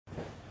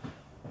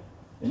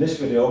In this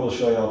video we'll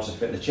show you how to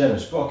fit the chain and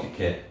sprocket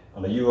kit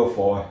on a Euro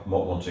 4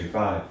 mutt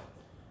 125.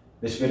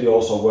 This video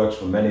also works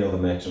for many other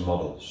makes and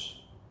models.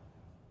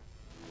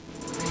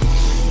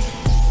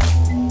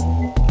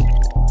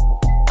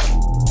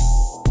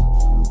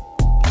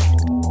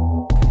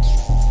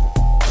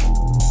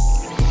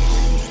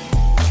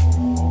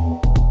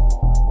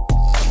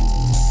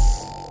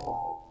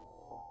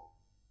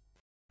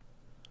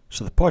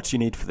 So the parts you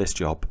need for this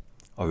job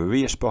are a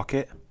rear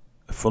sprocket,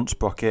 a front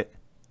sprocket,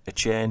 a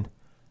chain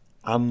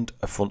and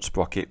a front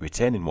sprocket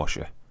retaining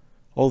washer.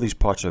 All these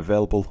parts are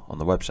available on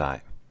the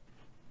website.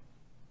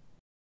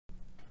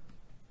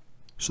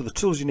 So the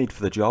tools you need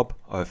for the job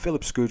are a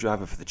Phillips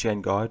screwdriver for the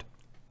chain guard,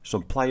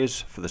 some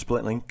pliers for the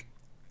split link,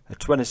 a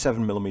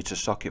 27mm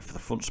socket for the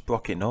front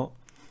sprocket nut,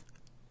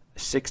 a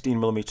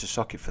 16mm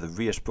socket for the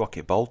rear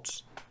sprocket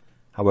bolts,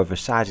 however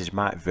sizes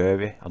might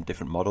vary on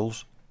different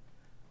models,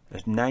 a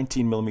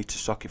 19mm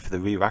socket for the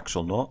rear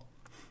axle nut,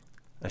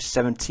 a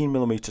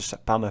 17mm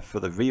spanner for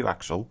the rear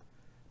axle,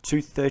 two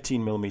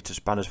 13mm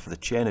spanners for the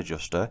chain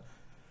adjuster,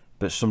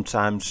 but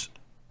sometimes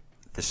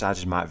the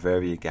sizes might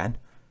vary again,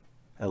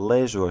 a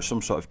laser or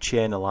some sort of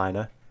chain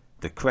aligner,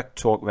 the correct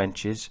torque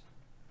wrenches,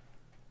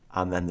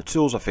 and then the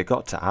tools I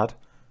forgot to add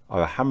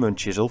are a hammer and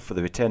chisel for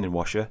the retaining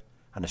washer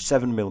and a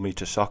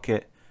 7mm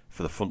socket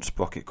for the front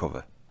sprocket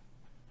cover.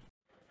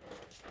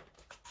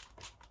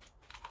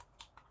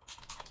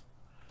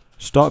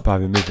 Start by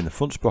removing the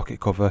front sprocket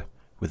cover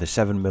with a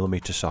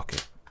 7mm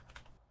socket.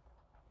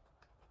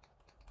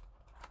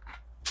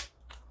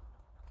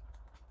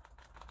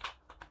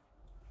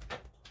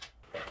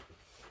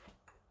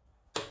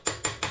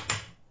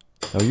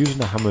 Now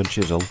using a hammer and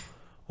chisel,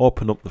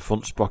 open up the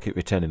front sprocket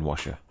retaining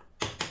washer.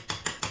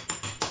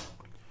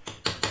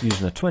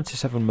 Using a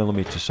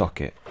 27mm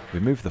socket,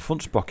 remove the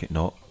front sprocket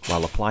nut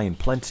while applying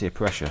plenty of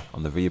pressure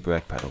on the rear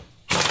brake pedal.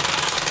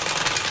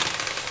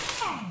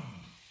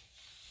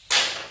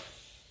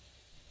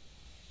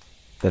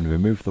 Then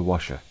remove the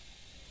washer.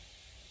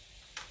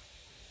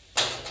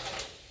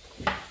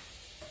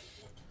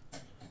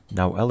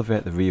 Now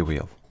elevate the rear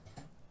wheel.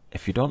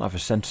 If you don't have a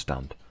centre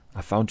stand,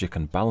 I found you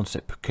can balance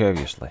it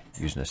precariously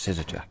using a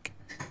scissor jack.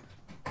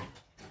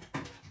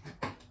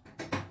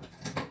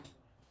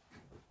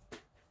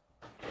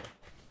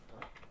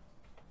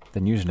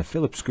 Then using a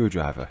Phillips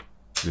screwdriver,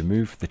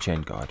 remove the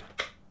chain guard.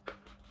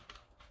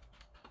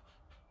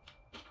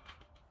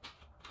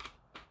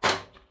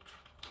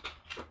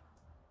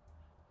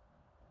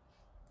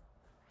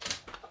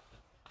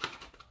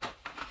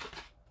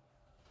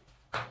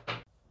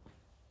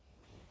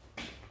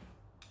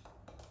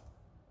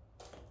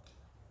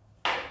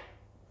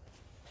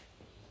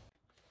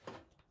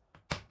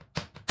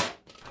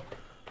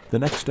 The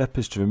next step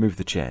is to remove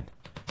the chain.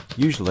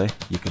 Usually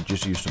you can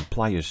just use some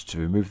pliers to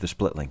remove the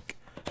split link,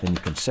 then you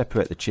can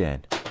separate the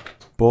chain,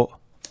 but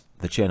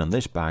the chain on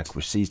this bike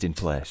was seized in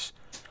place,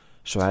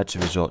 so I had to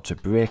resort to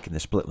breaking the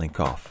split link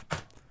off.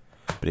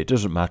 But it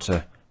doesn't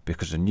matter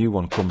because a new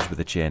one comes with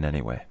the chain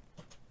anyway.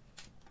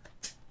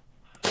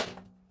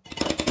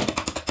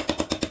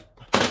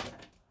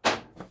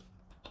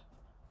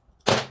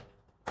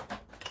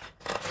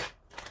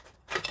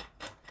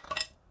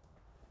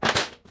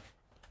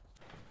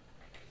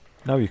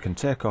 Now you can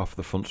take off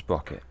the front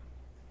sprocket.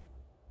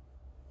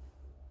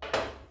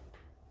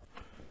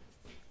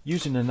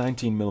 Using a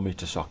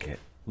 19mm socket,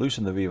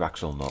 loosen the rear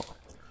axle nut.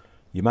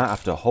 You might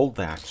have to hold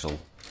the axle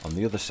on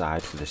the other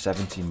side with a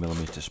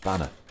 17mm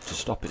spanner to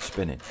stop it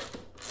spinning.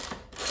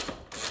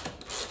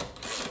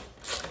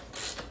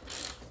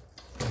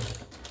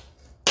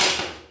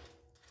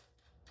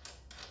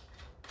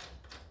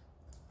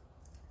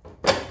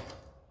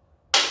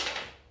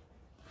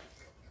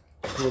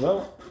 Pull it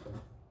out.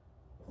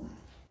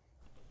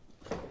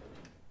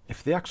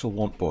 If the axle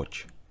won't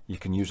budge, you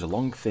can use a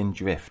long thin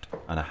drift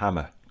and a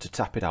hammer to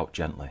tap it out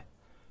gently,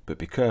 but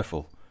be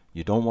careful,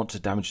 you don't want to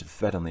damage the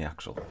thread on the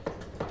axle.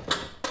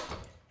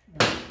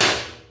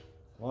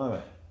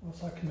 Why?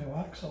 Looks like a new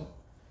axle.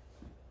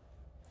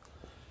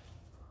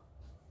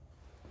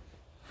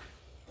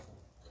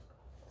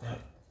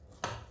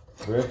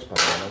 Brakes back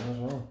on as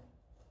well.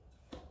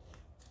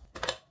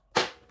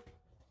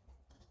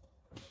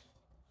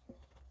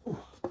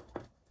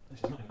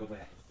 This is not a good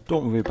way.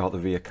 Don't worry about the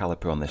rear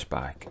caliper on this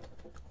bike.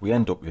 We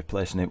end up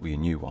replacing it with a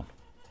new one.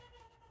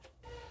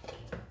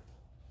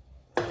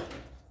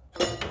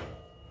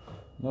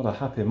 Not a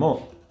happy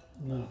mutt.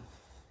 No.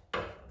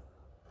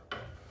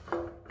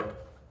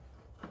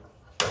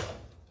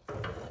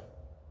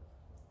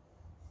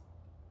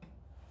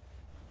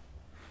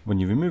 When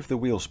you remove the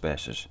wheel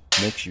spacers,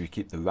 make sure you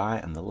keep the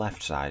right and the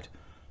left side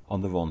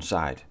on the wrong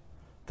side.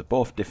 They're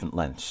both different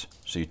lengths,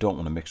 so you don't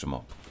want to mix them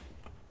up.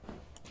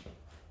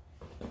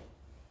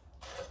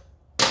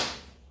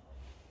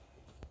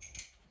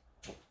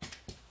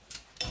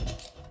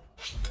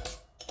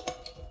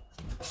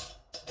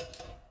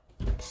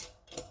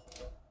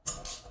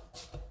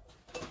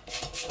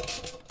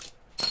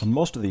 On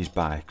most of these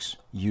bikes,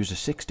 you use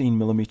a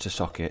 16mm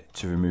socket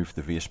to remove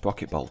the rear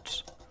sprocket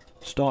bolts.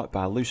 Start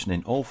by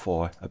loosening all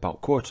four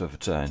about quarter of a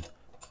turn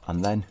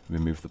and then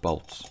remove the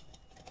bolts.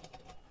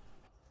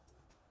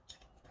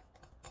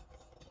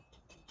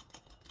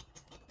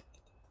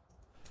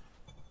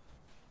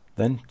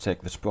 Then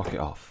take the sprocket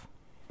off.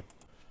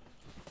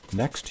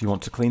 Next you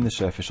want to clean the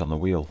surface on the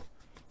wheel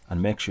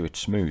and make sure it's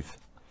smooth.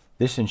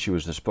 This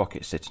ensures the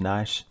sprocket sits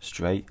nice,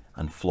 straight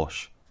and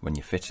flush when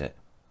you fit it.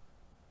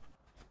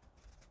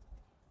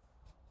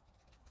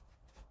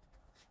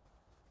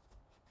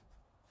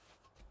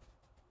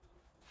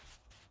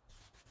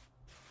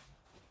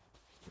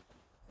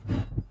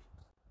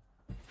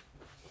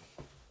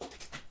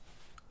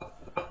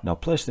 Now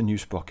place the new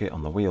sprocket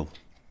on the wheel.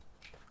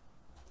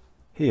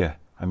 Here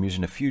I'm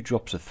using a few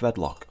drops of thread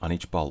lock on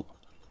each bolt,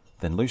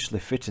 then loosely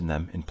fitting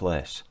them in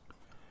place.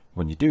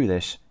 When you do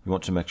this, you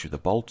want to make sure the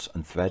bolts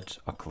and threads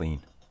are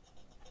clean.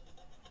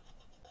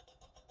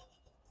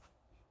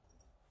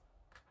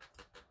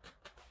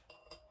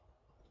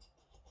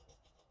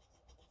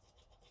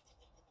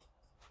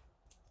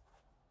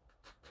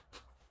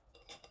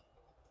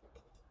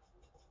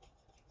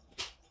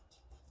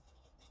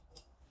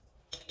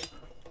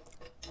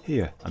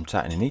 Here I'm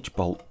tightening each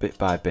bolt bit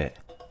by bit,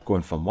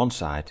 going from one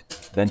side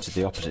then to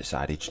the opposite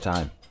side each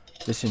time.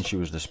 This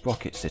ensures the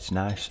sprocket sits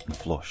nice and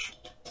flush.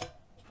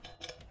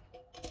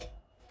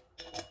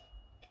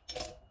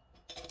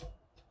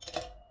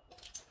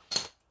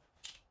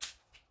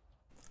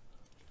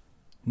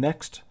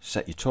 Next,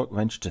 set your torque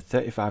wrench to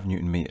 35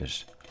 Newton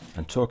meters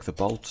and torque the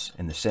bolts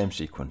in the same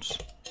sequence.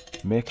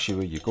 Make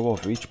sure you go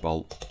over each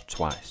bolt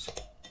twice.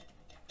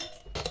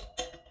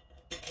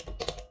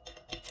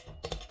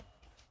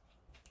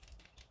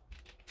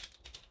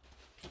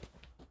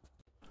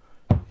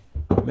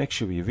 Make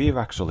sure your rear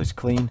axle is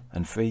clean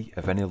and free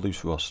of any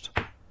loose rust.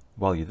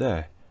 While you're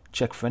there,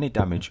 check for any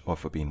damage or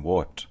for being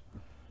warped.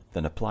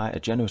 Then apply a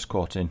generous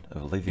coating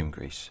of lithium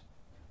grease.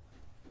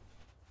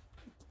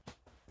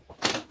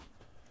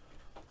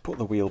 Put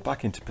the wheel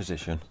back into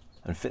position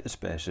and fit the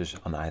spacers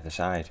on either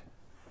side.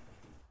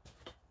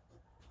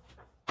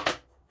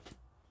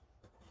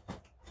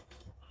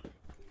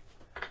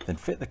 Then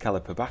fit the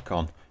caliper back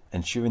on,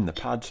 ensuring the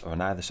pads are on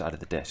either side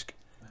of the disc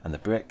and the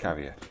brake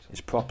carrier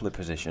is properly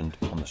positioned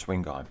on the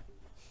swing arm.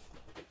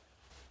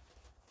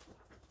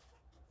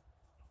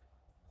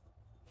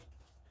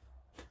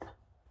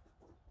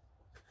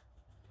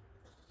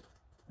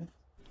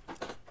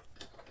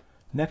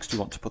 Next you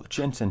want to put the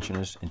chain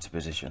tensioners into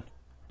position.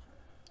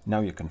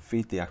 Now you can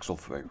feed the axle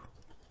through.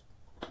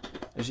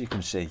 As you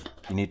can see,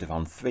 you need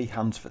around 3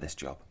 hands for this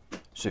job,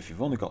 so if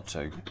you've only got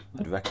 2,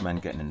 I'd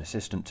recommend getting an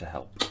assistant to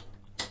help.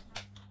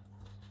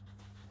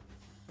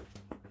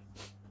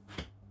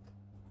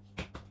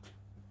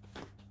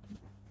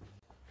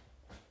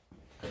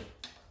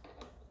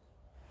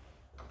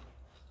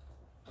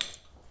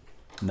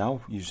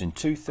 Now, using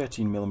two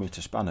 13mm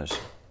spanners,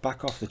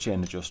 back off the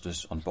chain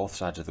adjusters on both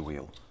sides of the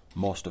wheel,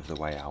 most of the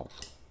way out.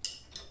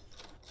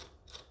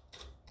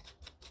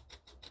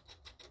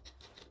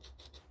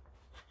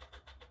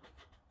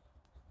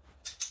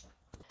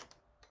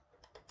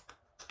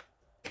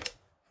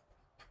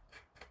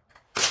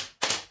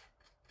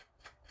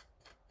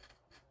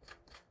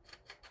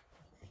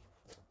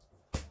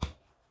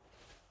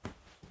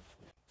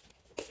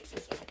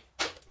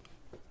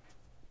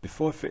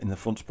 Before fitting the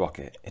front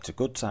sprocket, it's a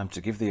good time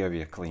to give the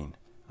area a clean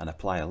and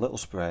apply a little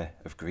spray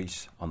of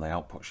grease on the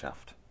output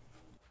shaft.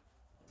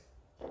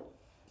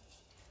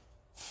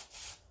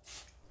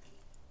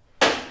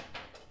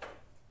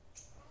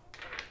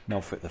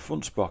 Now fit the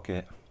front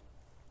sprocket,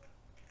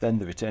 then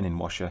the retaining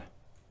washer,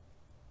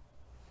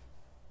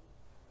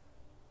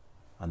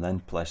 and then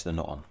place the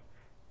nut on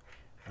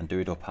and do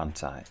it up hand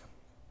tight.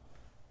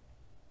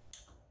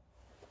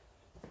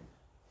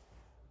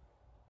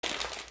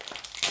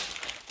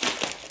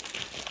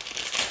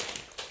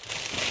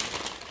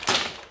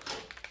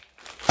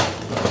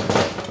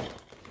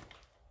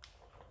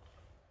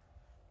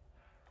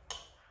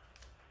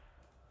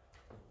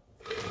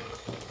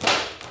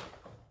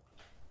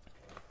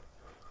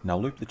 Now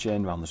loop the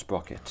chain around the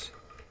sprockets.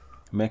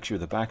 Make sure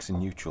the bag's in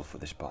neutral for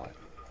this part.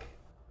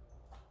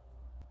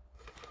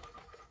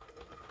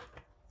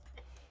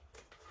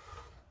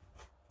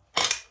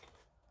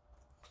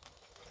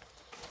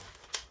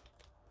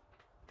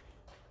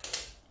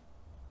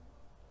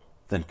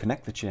 Then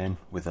connect the chain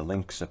with the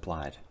link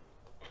supplied.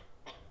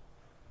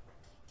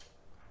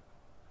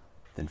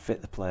 Then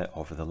fit the plate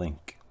over the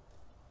link.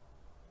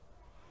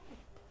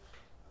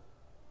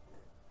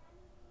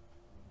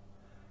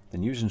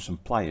 Then using some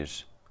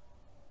pliers,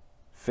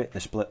 fit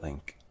the split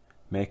link,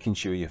 making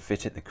sure you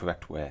fit it the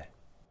correct way.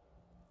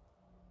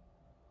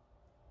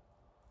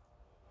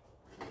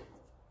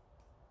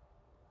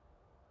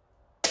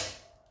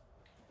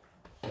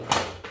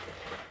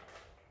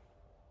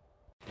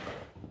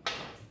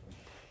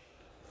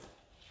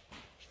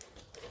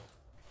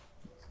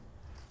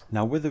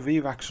 Now with the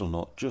rear axle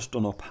nut just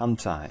done up hand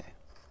tight,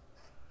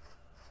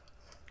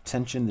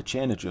 tension the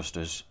chain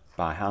adjusters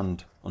by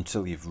hand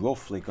until you've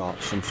roughly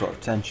got some sort of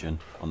tension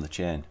on the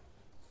chain.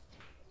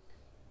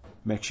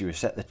 Make sure you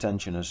set the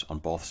tensioners on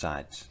both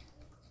sides.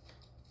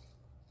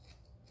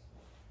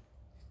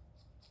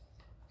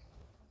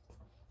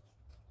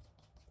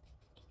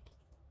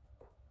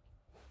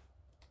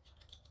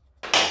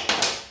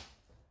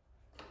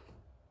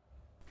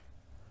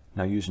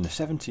 Now using a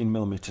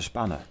 17mm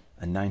spanner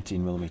and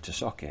 19mm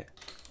socket,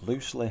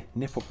 loosely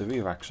nip up the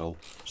rear axle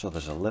so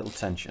there's a little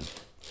tension.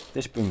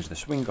 This brings the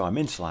swing arm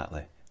in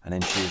slightly and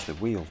ensures the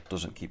wheel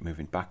doesn't keep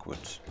moving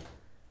backwards.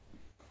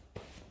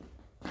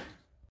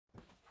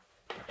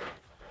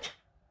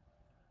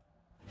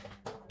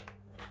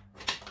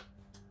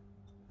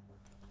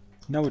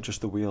 Now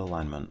adjust the wheel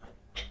alignment.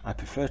 I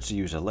prefer to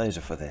use a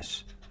laser for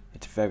this,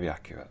 it's very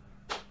accurate.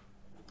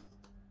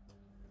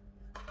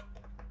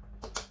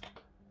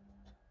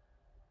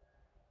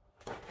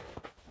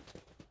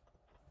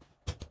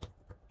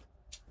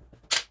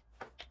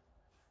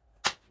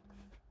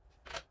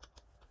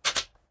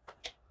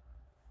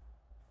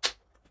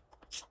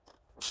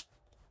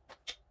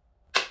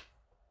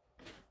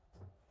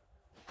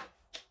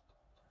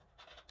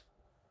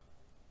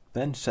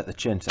 Then set the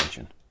chain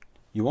tension.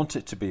 You want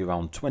it to be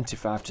around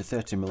 25 to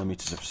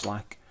 30mm of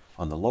slack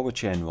on the lower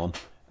chain run,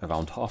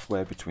 around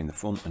halfway between the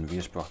front and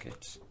rear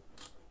sprockets.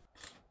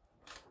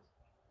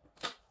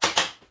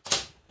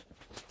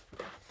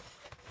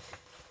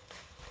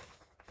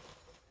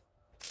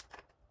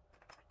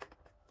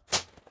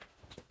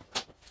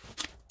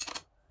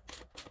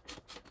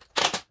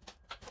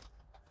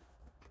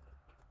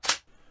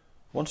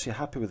 Once you're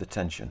happy with the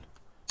tension,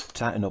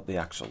 tighten up the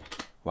axle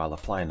while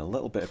applying a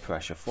little bit of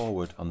pressure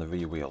forward on the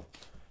rear wheel.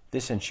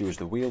 This ensures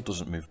the wheel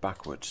doesn't move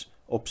backwards,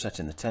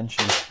 upsetting the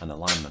tension and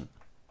alignment.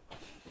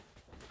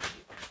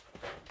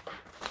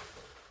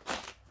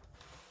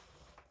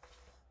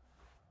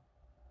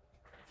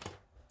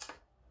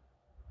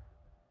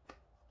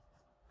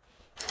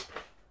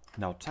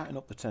 Now tighten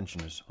up the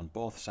tensioners on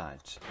both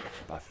sides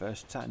by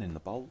first tightening the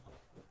bolt,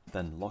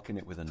 then locking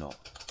it with a nut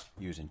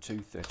using two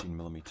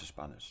 13mm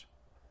spanners.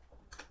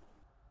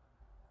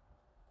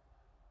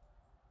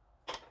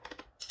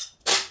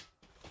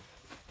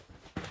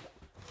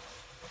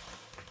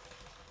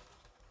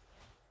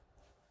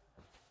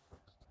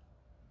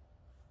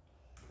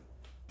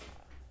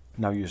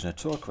 Now using a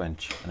torque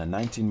wrench and a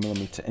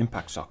 19mm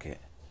impact socket,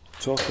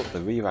 torque up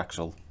the rear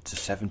axle to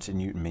 70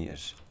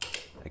 Nm,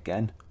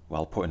 again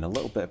while putting a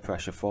little bit of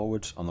pressure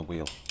forwards on the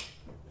wheel.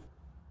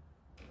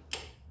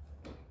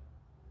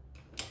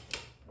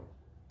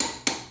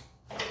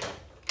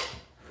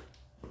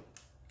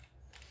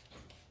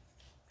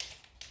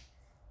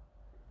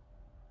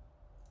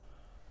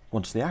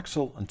 Once the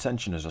axle and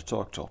tensioners are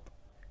torqued up,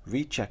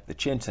 recheck the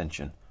chain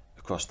tension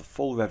across the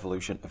full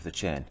revolution of the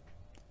chain.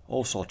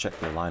 Also check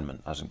the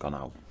alignment hasn't gone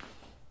out.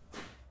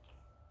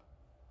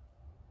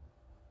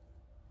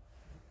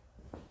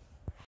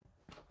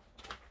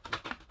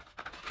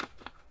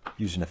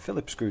 Using a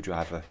Phillips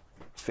screwdriver,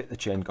 fit the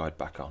chain guide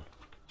back on.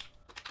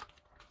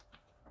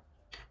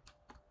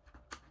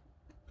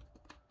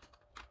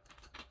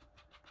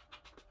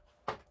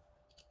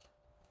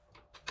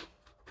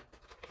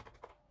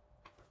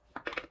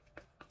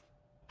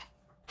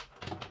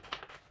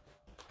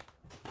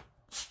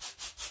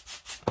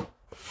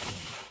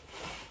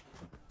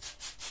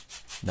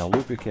 Now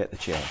lubricate the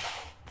chain.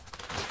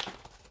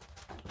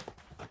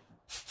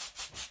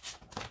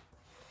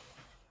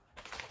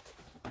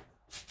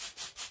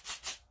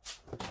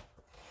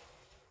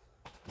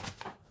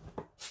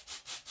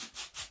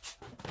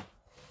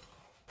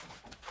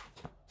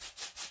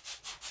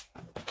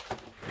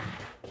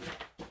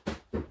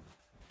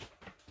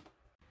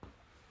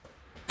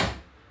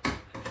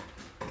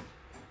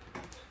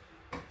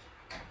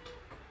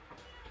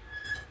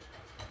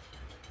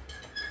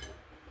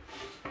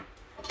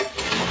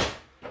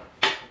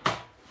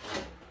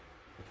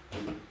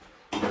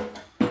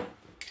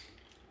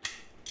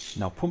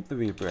 Now pump the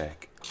rear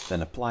brake,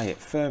 then apply it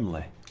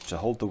firmly to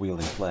hold the wheel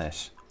in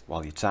place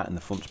while you tighten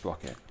the front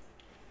sprocket.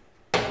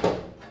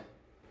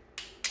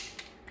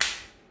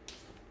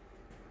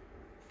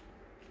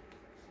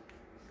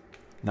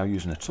 Now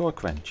using a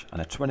torque wrench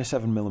and a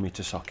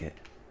 27mm socket,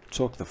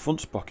 torque the front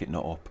sprocket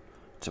nut up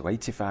to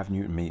 85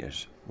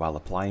 Nm while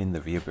applying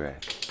the rear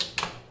brake.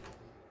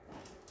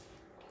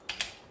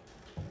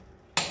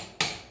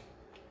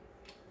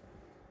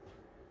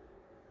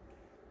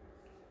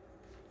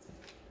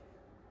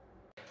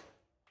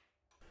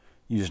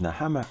 Using a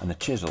hammer and a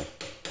chisel,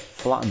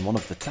 flatten one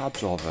of the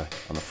tabs over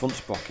on the front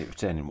sprocket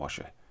retaining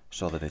washer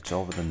so that it's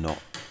over the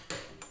nut.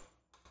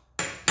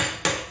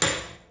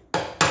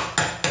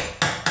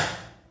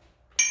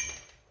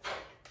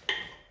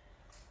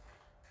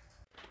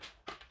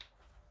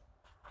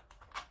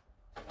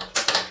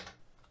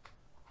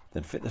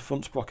 Then fit the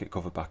front sprocket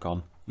cover back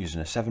on using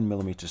a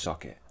 7mm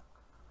socket.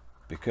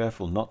 Be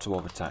careful not to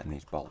over tighten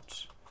these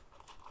bolts.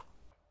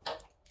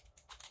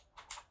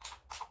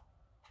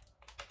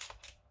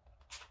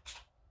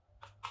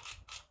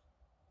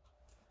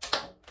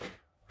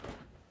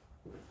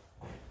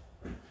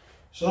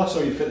 So that's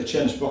how you fit the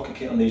chain sprocket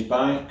kit on these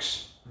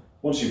bikes.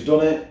 Once you've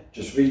done it,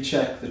 just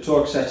recheck the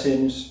torque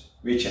settings,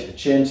 recheck the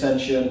chain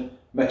tension,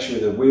 make sure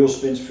the wheel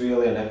spins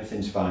freely and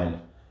everything's fine.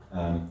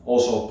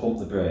 Also pump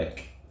the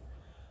brake.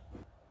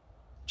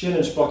 Chain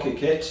and sprocket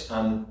kits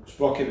and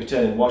sprocket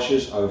retaining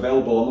washers are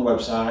available on the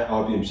website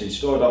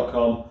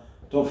rbmcstore.com.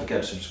 Don't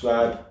forget to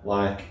subscribe,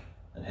 like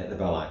and hit the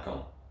bell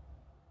icon.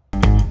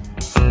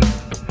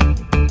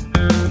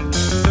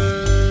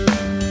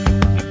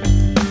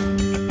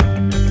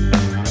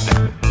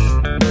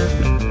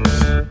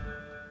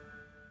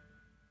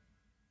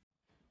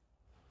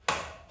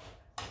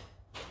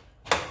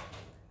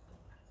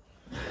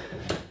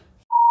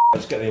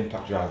 Let's get the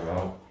impact driver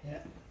out.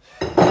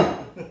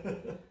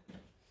 Yeah.